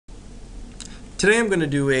Today I'm going to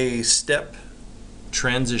do a step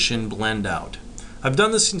transition blend out. I've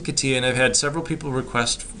done this in CATIA and I've had several people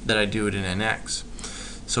request that I do it in NX.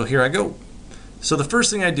 So here I go. So the first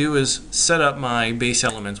thing I do is set up my base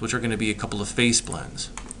elements, which are going to be a couple of face blends.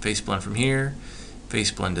 Face blend from here, face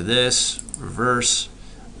blend to this, reverse,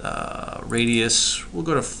 radius, we'll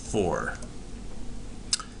go to 4.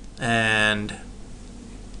 And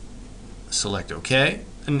select OK.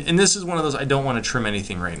 And this is one of those I don't want to trim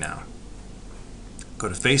anything right now. Go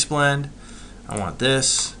to face blend. I want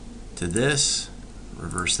this to this.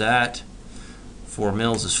 Reverse that. 4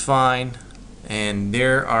 mils is fine. And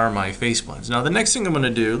there are my face blends. Now the next thing I'm going to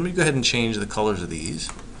do, let me go ahead and change the colors of these.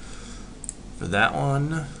 For that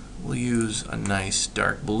one, we'll use a nice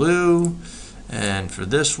dark blue. And for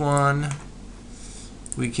this one,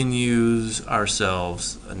 we can use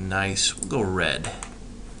ourselves a nice, we'll go red.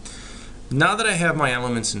 Now that I have my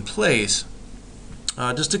elements in place,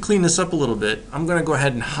 just to clean this up a little bit, I'm going to go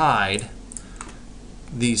ahead and hide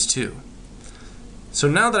these two. So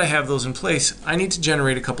now that I have those in place, I need to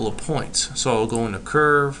generate a couple of points. So I'll go into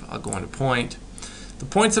curve, I'll go into point. The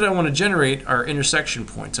points that I want to generate are intersection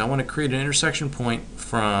points. I want to create an intersection point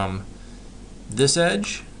from this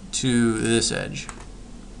edge to this edge.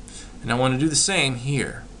 And I want to do the same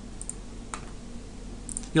here.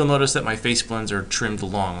 You'll notice that my face blends are trimmed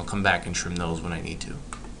along. I'll come back and trim those when I need to.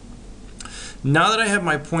 Now that I have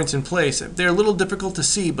my points in place, they're a little difficult to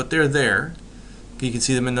see, but they're there. You can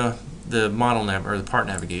see them in the model nav or the part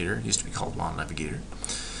navigator. It used to be called model navigator.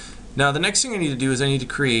 Now the next thing I need to do is I need to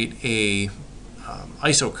create a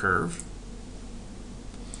ISO curve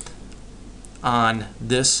on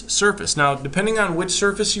this surface. Now depending on which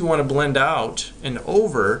surface you want to blend out and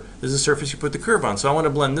over is the surface you put the curve on. So I want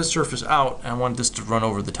to blend this surface out and I want this to run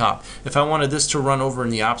over the top. If I wanted this to run over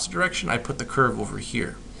in the opposite direction, I put the curve over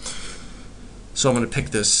here. So I'm going to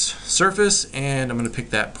pick this surface and I'm going to pick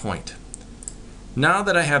that point. Now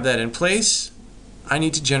that I have that in place, I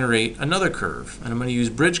need to generate another curve, and I'm going to use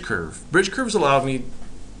bridge curve. Bridge curves allow me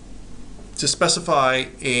to specify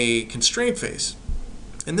a constraint face.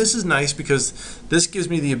 And this is nice because this gives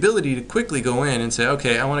me the ability to quickly go in and say,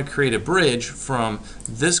 okay, I want to create a bridge from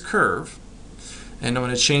this curve, and I'm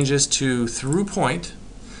going to change this to through point.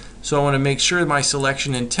 So I want to make sure my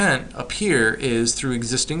selection intent up here is through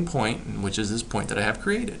existing point, which is this point that I have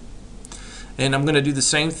created. And I'm going to do the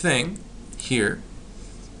same thing here.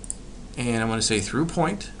 And I'm going to say through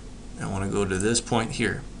point. I want to go to this point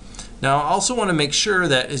here. Now I also want to make sure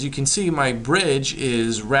that, as you can see, my bridge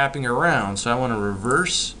is wrapping around. So I want to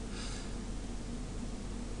reverse.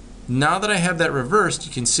 Now that I have that reversed,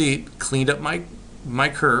 you can see it cleaned up my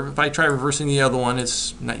curve. If I try reversing the other one,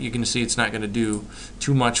 it's not, you can see it's not going to do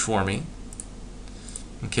too much for me.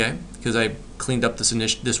 Okay, because I cleaned up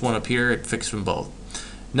this one up here, it fixed them both.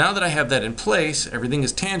 Now that I have that in place, everything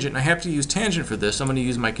is tangent, and I have to use tangent for this. I'm going to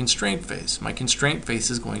use my constraint face. My constraint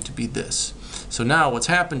face is going to be this. So now what's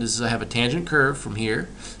happened is I have a tangent curve from here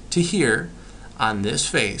to here on this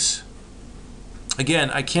face.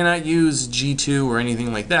 Again, I cannot use G2 or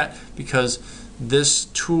anything like that because this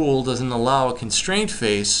tool doesn't allow a constraint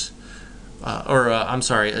face, I'm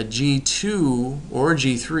sorry, a G2 or a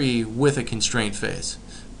G3 with a constraint face.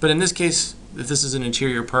 But in this case, if this is an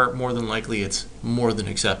interior part, more than likely it's more than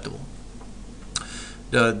acceptable.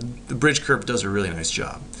 The bridge curve does a really nice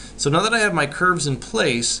job. So now that I have my curves in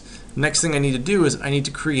place, next thing I need to do is I need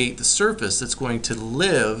to create the surface that's going to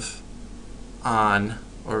live on,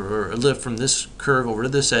 or live from this curve over to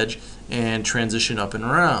this edge and transition up and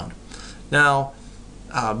around. Now,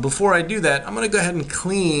 before I do that, I'm going to go ahead and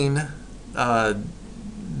clean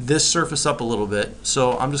this surface up a little bit.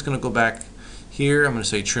 So I'm just going to go back here. I'm going to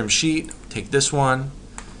say trim sheet, take this one,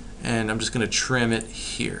 and I'm just going to trim it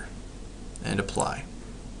here and apply.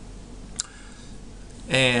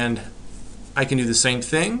 And I can do the same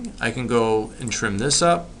thing. I can go and trim this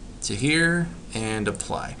up to here and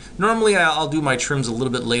apply. Normally I'll do my trims a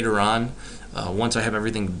little bit later on once I have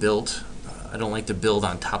everything built. I don't like to build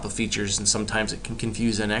on top of features, and sometimes it can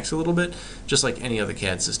confuse NX a little bit, just like any other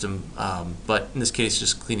CAD system. But in this case,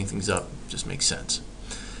 just cleaning things up just makes sense.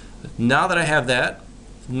 Now that I have that,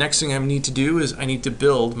 next thing I need to do is I need to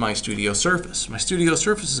build my studio surface. My studio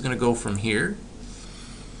surface is going to go from here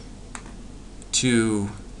to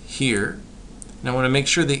here. And I want to make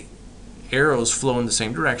sure the arrows flow in the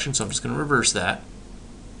same direction, so I'm just going to reverse that.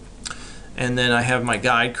 And then I have my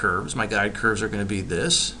guide curves. My guide curves are going to be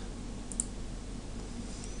this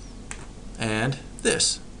and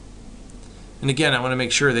this. And again, I want to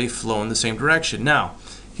make sure they flow in the same direction. Now,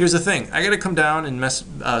 here's the thing. I got to come down and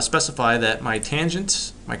specify that my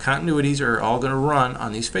tangents, my continuities are all going to run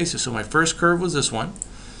on these faces. So my first curve was this one.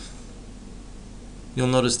 you'll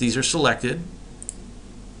notice these are selected.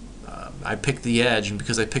 I picked the edge, and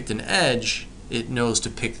because I picked an edge, it knows to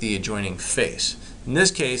pick the adjoining face. In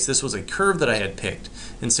this case, this was a curve that I had picked,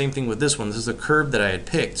 and same thing with this one. This is a curve that I had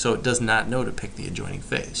picked, so it does not know to pick the adjoining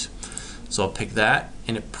face. So I'll pick that,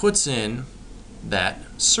 and it puts in that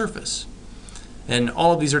surface. And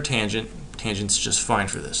all of these are tangent. Tangent's just fine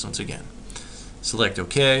for this, once again. Select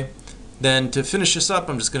OK. Then to finish this up,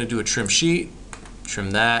 I'm just going to do a trim sheet.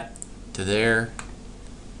 Trim that to there.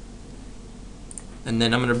 And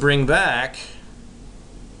then I'm going to bring back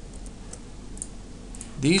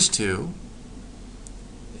these two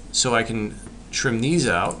so I can trim these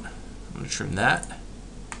out. I'm going to trim that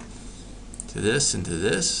to this and to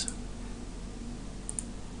this,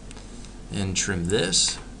 and trim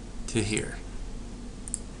this to here.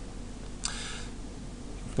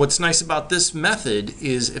 What's nice about this method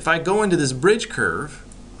is if I go into this bridge curve,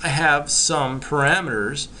 I have some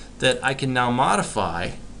parameters that I can now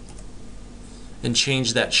modify and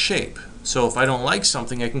change that shape. So if I don't like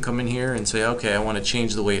something, I can come in here and say, okay, I want to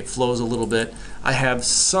change the way it flows a little bit. I have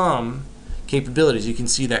some capabilities. You can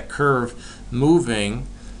see that curve moving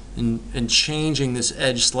and changing this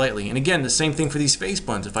edge slightly. And again, the same thing for these face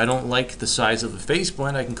blends. If I don't like the size of the face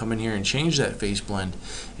blend, I can come in here and change that face blend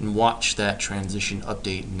and watch that transition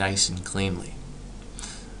update nice and cleanly.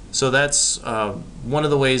 So that's one of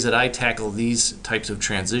the ways that I tackle these types of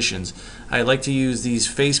transitions. I like to use these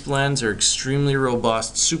face blends. They're extremely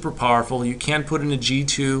robust, super powerful. You can put in a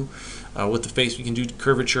G2 with the face. You can do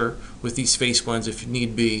curvature with these face blends if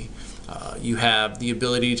need be. You have the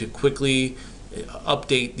ability to quickly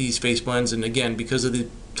update these face blends, and again, because of the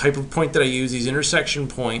type of point that I use, these intersection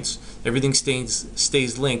points, everything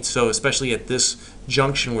stays linked. So especially at this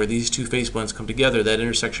junction where these two face blends come together, that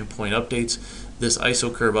intersection point updates, this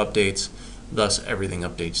ISO curve updates, thus everything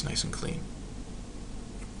updates nice and clean.